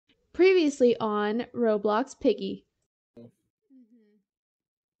Previously on Roblox Piggy.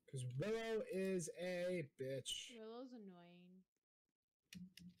 Because Willow is a bitch. Willow's annoying.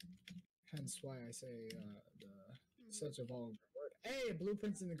 Hence why I say such a vulgar word. Hey,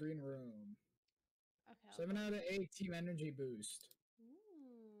 blueprints in the green room. Okay. 7 out of 8 team energy boost.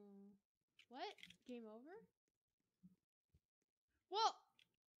 Ooh. What? Game over? Whoa!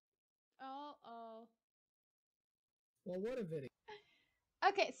 Oh. Well, what a video.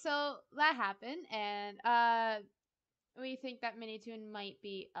 Okay, so that happened, and we think that Minitoon might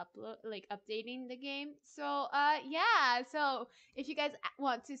be updating the game. So yeah, so if you guys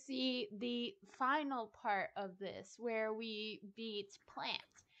want to see the final part of this where we beat Plant,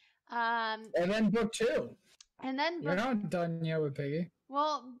 And then book 2. And then you're not done yet with Piggy.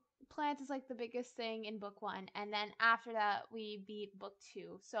 Well, Plant is like the biggest thing in book 1, and then after that we beat book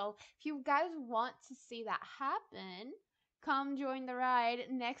 2. So if you guys want to see that happen, come join the ride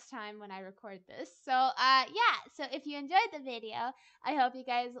next time when I record this. So yeah, so if you enjoyed the video, I hope you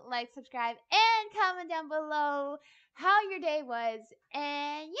guys like, subscribe, and comment down below how your day was.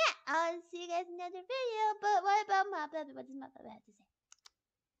 And yeah, I'll see you guys in another video. But what about my brother? What does my brother have to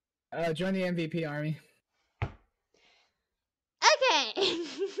say? Join the MVP army. Okay.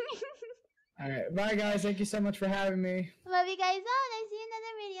 Alright, bye guys. Thank you so much for having me. Love you guys all, and I'll see you in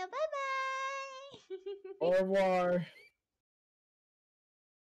another video. Bye bye. Au revoir.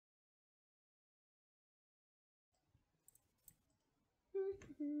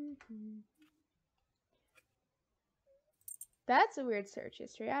 That's a weird search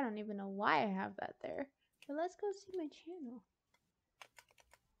history. I don't even know why I have that there. But let's go see my channel.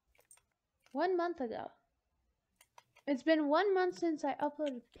 1 month ago. It's been 1 month since I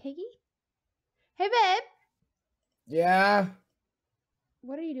uploaded Piggy. Hey, babe. Yeah.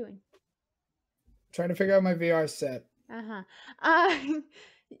 What are you doing? Trying to figure out my VR set.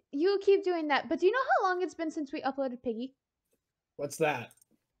 You keep doing that. But do you know how long it's been since we uploaded Piggy? What's that?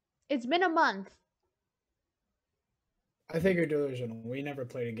 It's been a month. I think you're delusional. We never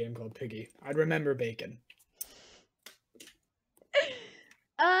played a game called Piggy. I'd remember bacon.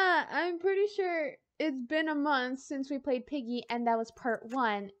 I'm pretty sure it's been a month since we played Piggy, and that was part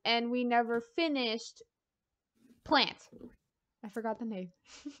 1, and we never finished Plant. I forgot the name.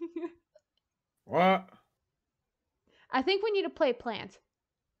 What? I think we need to play Plant.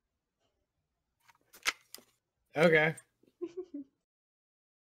 Okay.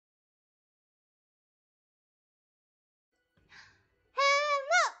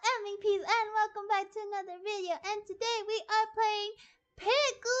 Hello, MVPs, and welcome back to another video. And today we are playing Piggy,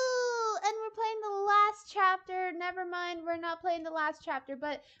 and we're playing the last chapter. Never mind, we're not playing the last chapter,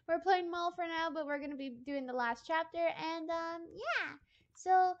 but we're playing Mall for now. But we're gonna be doing the last chapter, and yeah.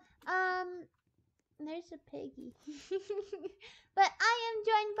 So there's a Piggy. But I am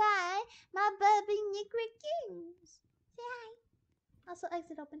joined by my bubby NICKRICKGames. Say hi. Also,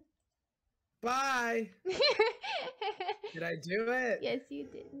 exit open. Bye. Did I do it? Yes, you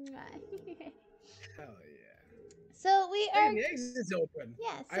did. Hell yeah. So we are. Hey, the exit's open.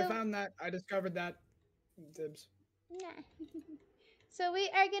 Yeah. So... I found that. I discovered that. Dibs. Yeah. So we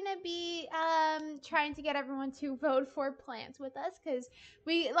are gonna be trying to get everyone to vote for Plants with us, because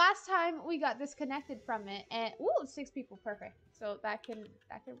last time we got disconnected from it, and 6 people, perfect. So that can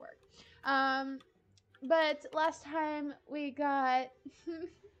work. But last time we got.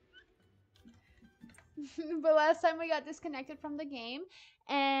 But last time we got disconnected from the game,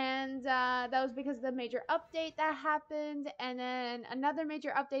 and that was because of the major update that happened, and then another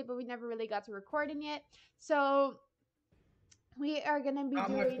major update, but we never really got to recording it. So we are gonna be doing. Not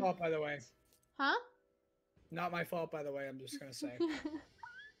my fault, by the way. Huh? Not my fault, by the way. I'm just gonna say.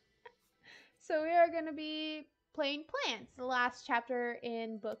 So we are gonna be playing Plants, the last chapter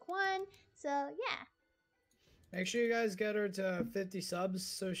in book 1. So yeah. Make sure you guys get her to 50 subs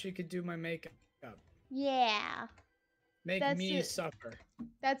so she could do my makeup. Yeah. Make me suffer.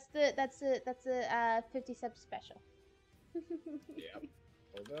 That's a 50 sub special. Yep.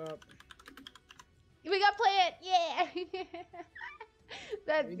 Hold up. We gotta play it. Yeah.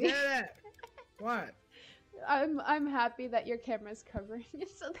 We did it. What? I'm happy that your camera's covering it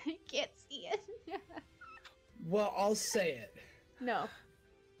so they can't see it. Well, I'll say it. No.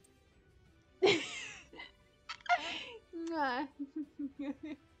 Mwah.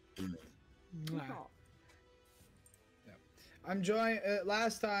 Mwah. I'm joined.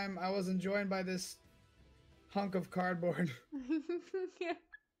 Last time I wasn't joined by this hunk of cardboard. Yeah.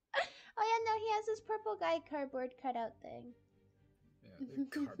 Oh yeah, no, he has this purple guy cardboard cutout thing. Yeah, the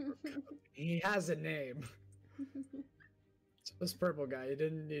cardboard cutout. He has a name. So this purple guy, you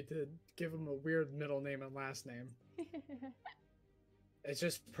didn't need to give him a weird middle name and last name. It's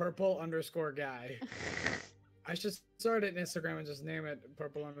just purple_guy. I should start an Instagram and just name it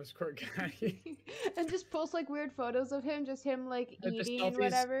purple_guy. And just post like weird photos of him, just him like And just eating and selfies.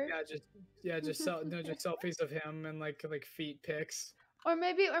 whatever. Just selfies of him and like feet pics. Or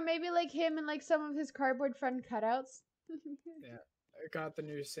maybe like him and like some of his cardboard friend cutouts. Yeah, I got the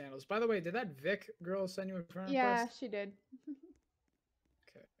new sandals. By the way, did that Vic girl send you a friend Yeah, request? she did.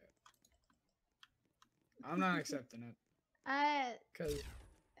 Okay. I'm not accepting it. Cause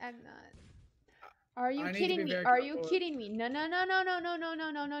I'm not. Are you I need to kidding be me? very Are you careful. kidding me? No, no, no, no, no, no, no,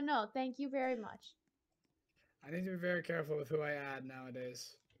 no, no, no, no. Thank you very much. I need to be very careful with who I add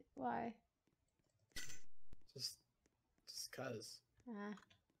nowadays. Why? Just cause.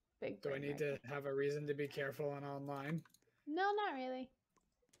 Big Do I brain need right to have a reason to be careful on online? No, not really.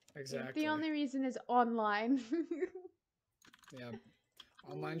 Exactly. The only reason is online. Yeah.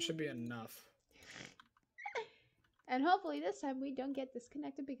 Online should be enough. And hopefully this time we don't get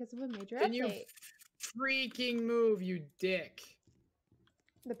disconnected because of a major Can update. you freaking move, you dick?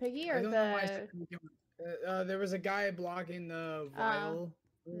 The piggy I or don't know why there was a guy blocking the vial.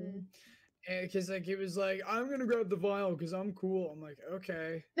 Because like he was like, I'm gonna grab the vial because I'm cool. I'm like,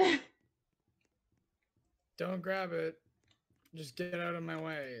 okay. Don't grab it. Just get out of my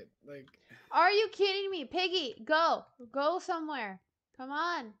way. Like, are you kidding me? Piggy, go somewhere. Come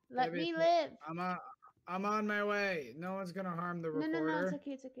on, let me live. I'm on my way. No one's gonna harm the reporter. No, it's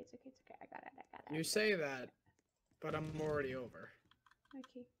okay. I got it. You say that, but I'm already over.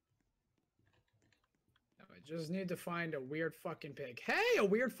 Okay. No, I just need to find a weird fucking pig. Hey, a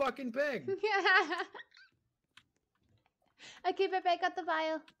weird fucking pig! Okay, Pepe, I got the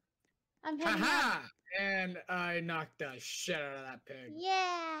vial. I'm heading out. And I knocked the shit out of that pig.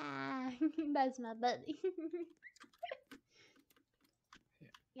 Yeah, that's my buddy.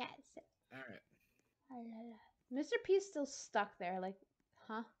 Yes. All right. Mr. P's still stuck there, like,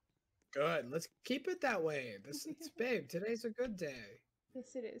 huh? Good. Let's keep it that way. Babe, today's a good day.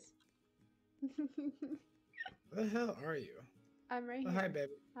 Yes, it is. Where the hell are you? I'm right here. Hi,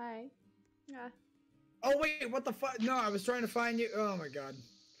 baby. Hi. Yeah. Oh, wait, what the fuck? No, I was trying to find you. Oh, my God.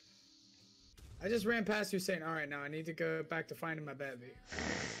 I just ran past you saying, all right, now I need to go back to finding my baby.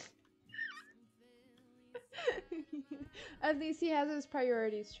 At least he has his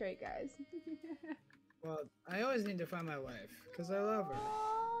priorities straight, guys. Well, I always need to find my wife, because I love her.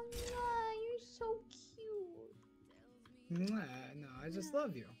 Oh, you're so cute. No, I just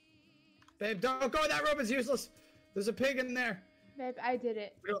love you. Babe, don't go in that room, it's useless. There's a pig in there. Babe, I did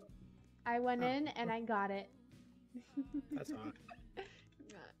it. I went in and I got it. That's hot.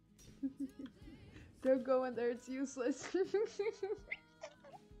 Don't go in there, it's useless.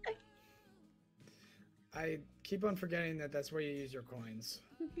 I keep on forgetting that that's where you use your coins.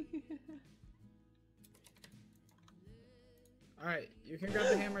 Alright, you can grab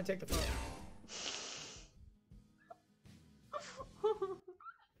the hammer and take the photo.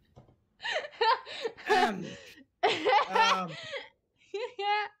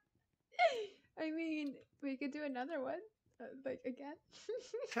 I mean, we could do another one. Like, again.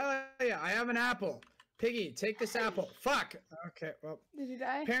 Hell yeah, I have an apple. Piggy, take this apple. Fuck! Okay, well. Did you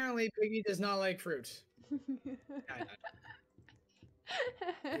die? Apparently, Piggy does not like fruit.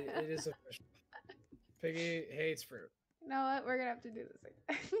 It is official. Piggy hates fruit. You know what? We're gonna have to do this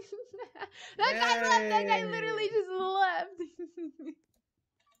again. That guy left! That guy literally just left!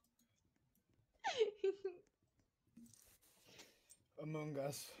 Among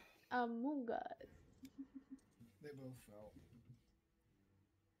Us. Among Us. They both fell.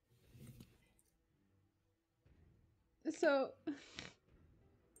 So,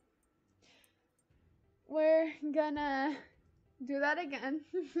 we're gonna do that again.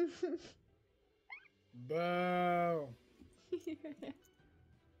 Boo!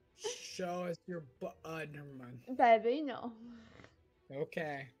 Show us your butt. Never mind. Baby, no.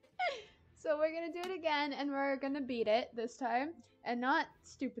 Okay. So we're gonna do it again, and we're gonna beat it this time, and not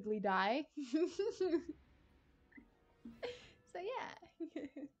stupidly die. So yeah.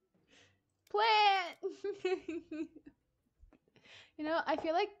 Plant! You know, I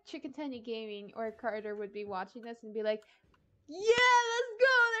feel like Chicken Tiny Gaming or Carter would be watching this and be like, yeah, let's go!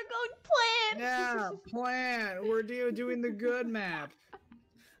 They're going plant! Yeah, plant! We're doing the good map.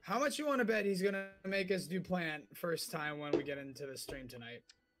 How much you want to bet he's gonna make us do plant first time when we get into the stream tonight?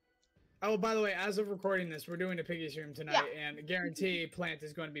 Oh, by the way, as of recording this, we're doing a piggy stream tonight, and I guarantee plant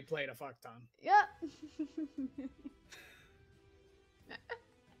is going to be played a fuck ton. Yep.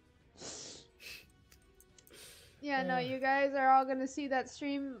 Yeah, no, you guys are all gonna see that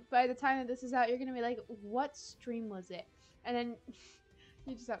stream by the time that this is out. You're gonna be like, what stream was it? And then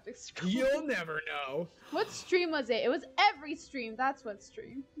You just have to scroll. You'll never know. What stream was it? It was every stream. That's what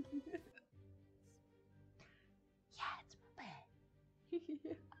stream. Yeah, it's my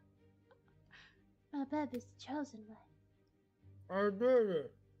bed. My bed is the chosen one. I did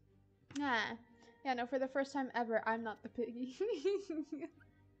it. Nah. Yeah, no, for the first time ever, I'm not the piggy.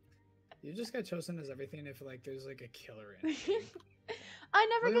 You just got chosen as everything if like there's like a killer in it. I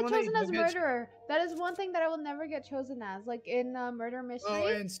never Well, get the one chosen that as you get murderer. That is one thing that I will never get chosen as. Like in Murder Mystery. Oh,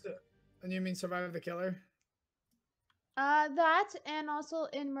 and you mean survive the killer? That and also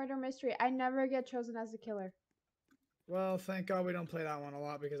in Murder Mystery, I never get chosen as the killer. Well, thank God we don't play that one a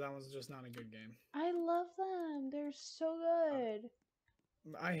lot because that one's just not a good game. I love them. They're so good.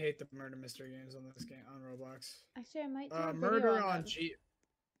 I hate the murder mystery games on this game on Roblox. Actually, I might do a video Murder on on them. G.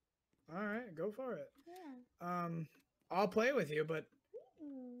 All right, go for it. Yeah. I'll play with you, but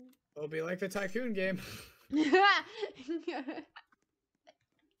it'll be like the Tycoon game. Yeah,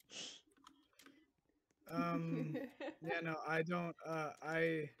 no, I don't.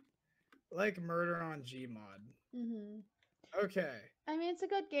 I like Murder on Gmod. Okay. I mean, it's a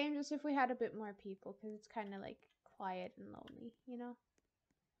good game just if we had a bit more people, because it's kind of like quiet and lonely, you know?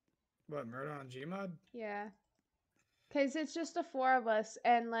 What, Murder on Gmod? Yeah. Because it's just the four of us,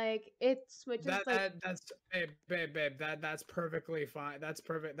 and like it switches. That's babe. That's perfectly fine. That's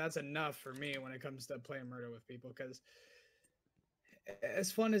perfect. That's enough for me when it comes to playing murder with people. Because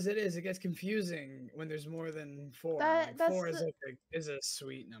as fun as it is, it gets confusing when there's more than four. Like four is a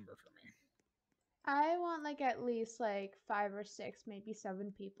sweet number for me. I want like at least like 5 or 6, maybe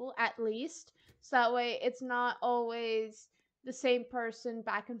 7 people at least. So that way it's not always the same person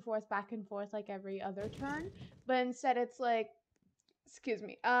back and forth like every other turn, but instead it's like, excuse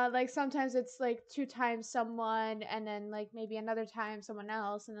me, like sometimes it's like 2 times someone and then like maybe another time someone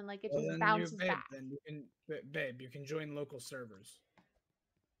else, and then like it just bounces back. Then you can, babe, you can join local servers.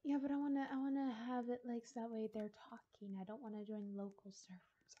 Yeah, but I wanna have it like so that way they're talking. I don't want to join local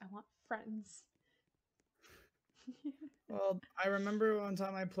servers. I want friends. Well, I remember one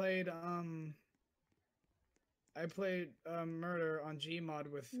time I played Murder on Gmod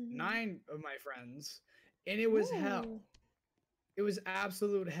with 9 of my friends, and it was hell. It was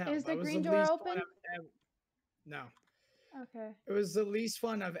absolute hell. Is the green door open? No. Okay. It was the least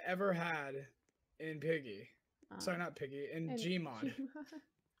fun I've ever had in Piggy. Sorry, not Piggy, in Gmod.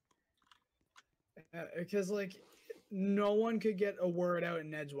 Because like no one could get a word out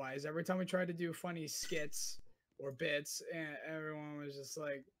in edgewise. Every time we tried to do funny skits or bits, and everyone was just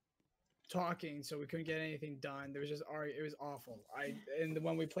like talking, so we couldn't get anything done. There was just it was awful. And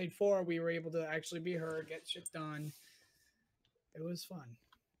when we played 4, we were able to actually be heard, get shit done. It was fun.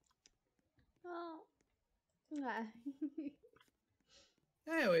 Oh. Nah.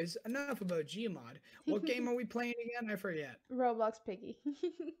 Anyways, enough about Gmod. What game are we playing again? I forget. Roblox Piggy.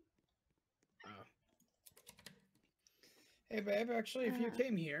 Oh. Hey babe, actually, if you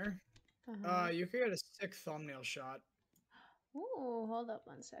came here, you could get a sick thumbnail shot. Ooh, hold up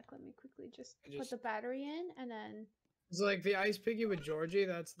one sec. Let me quickly just put the battery in, and then. It's like the ice piggy with Georgie.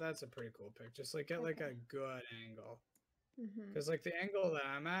 That's a pretty cool pic. Just like get like a good angle. Because like the angle that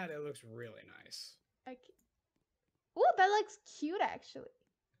I'm at, it looks really nice. Ooh, that looks cute actually.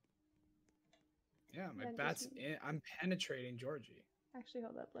 Yeah, my bat's in. I'm penetrating Georgie. Actually,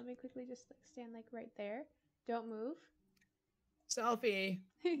 hold up. Let me quickly just like stand like right there. Don't move. Selfie.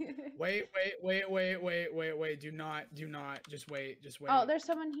 Wait. Do not. Just wait. Oh, there's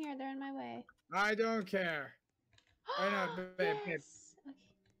someone here. They're in my way. I don't care. I know, babe. Yes. Okay.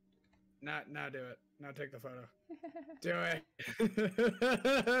 Now do it. Now take the photo. Do it.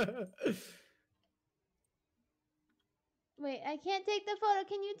 Wait, I can't take the photo.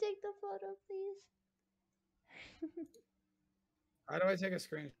 Can you take the photo, please? How do I take a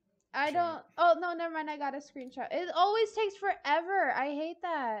screenshot? I don't. Oh, no, never mind. I got a screenshot. It always takes forever. I hate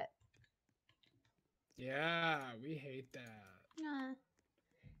that. Yeah, we hate that. Yeah.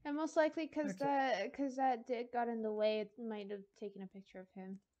 And most likely because that dick got in the way, it might have taken a picture of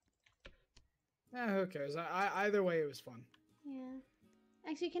him. Yeah, who cares? Either way, it was fun. Yeah.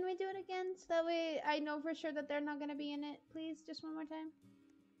 Actually, can we do it again? So that way I know for sure that they're not going to be in it. Please, just one more time.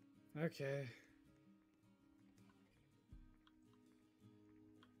 Okay.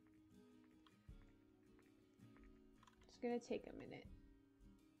 It's going to take a minute.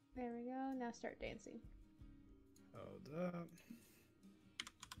 There we go. Now start dancing. Hold up.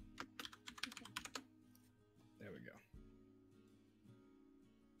 There we go.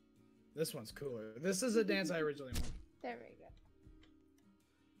 This one's cooler. This is a dance I originally wanted. There we go.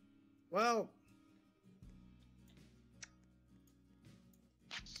 Well,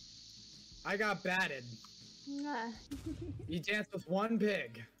 I got batted. Mwah. You dance with one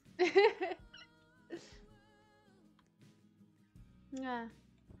pig. Mwah.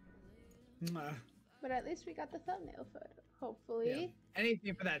 Mwah. But at least we got the thumbnail photo, hopefully. Yeah.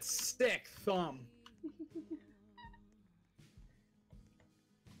 Anything for that sick thumb.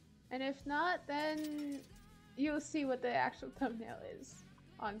 And if not, then you'll see what the actual thumbnail is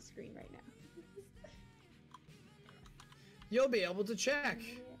on screen right now. You'll be able to check.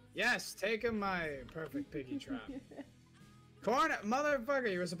 Yes, taking my perfect piggy trap. Corner,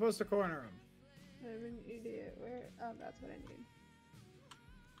 motherfucker, you were supposed to corner him. I'm an idiot. Where? Oh, that's what I need.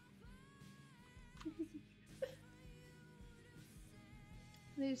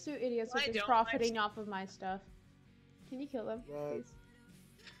 These two idiots are just profiting off of my stuff. Can you kill them, please?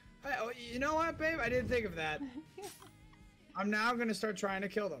 Oh, you know what, babe? I didn't think of that. I'm now gonna start trying to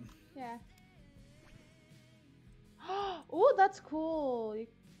kill them. Yeah. Oh, that's cool.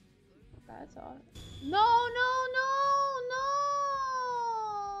 That's awesome. No, no, no,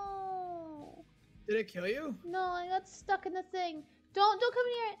 no! Did it kill you? No, I got stuck in the thing. Don't come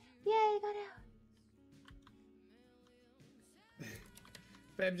near it. Yeah, I got out.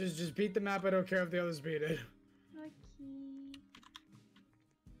 Babe, just beat the map. I don't care if the others beat it. Okay.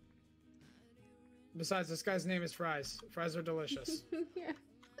 Besides, this guy's name is Fries. Fries are delicious. Yeah.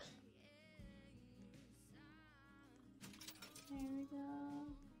 There we go.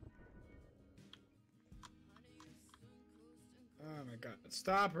 Oh my god.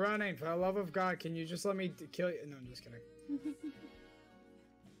 Stop running. For the love of God, can you just let me kill you? No, I'm just kidding.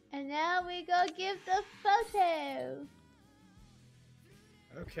 And now we go give the photo.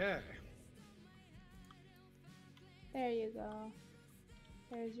 Okay. There you go.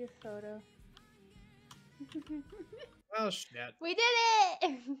 There's your photo. Well, shit. We did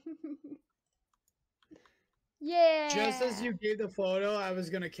it! Yeah! Just as you gave the photo, I was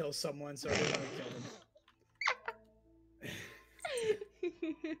gonna kill someone, so I didn't want to kill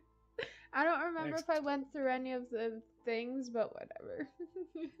them. I don't remember Next. if I went through any of the things, but whatever.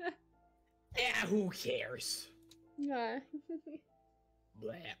 Yeah, who cares? Yeah.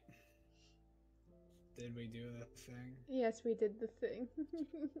 Blah. Did we do the thing? Yes, we did the thing.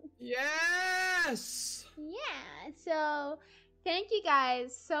 Yes! Yeah, so thank you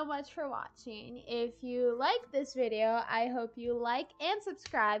guys so much for watching. If you like this video, I hope you like and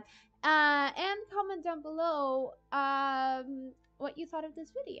subscribe, and comment down below what you thought of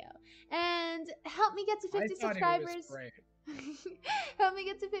this video, and help me get to 50 subscribers. Help me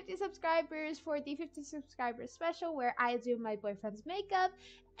get to 50 subscribers for the 50 subscribers special, where I do my boyfriend's makeup,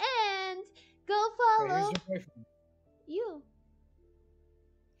 and go follow Wait, who's your boyfriend? you.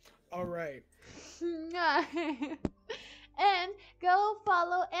 All right. And go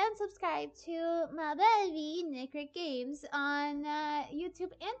follow and subscribe to my baby NICKRICKGames on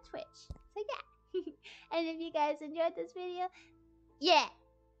YouTube and Twitch. So yeah. And if you guys enjoyed this video, yeah.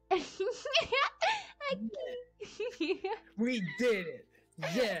 We did it.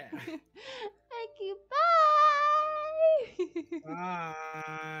 Yeah. Thank you. Bye.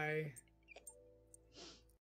 Bye.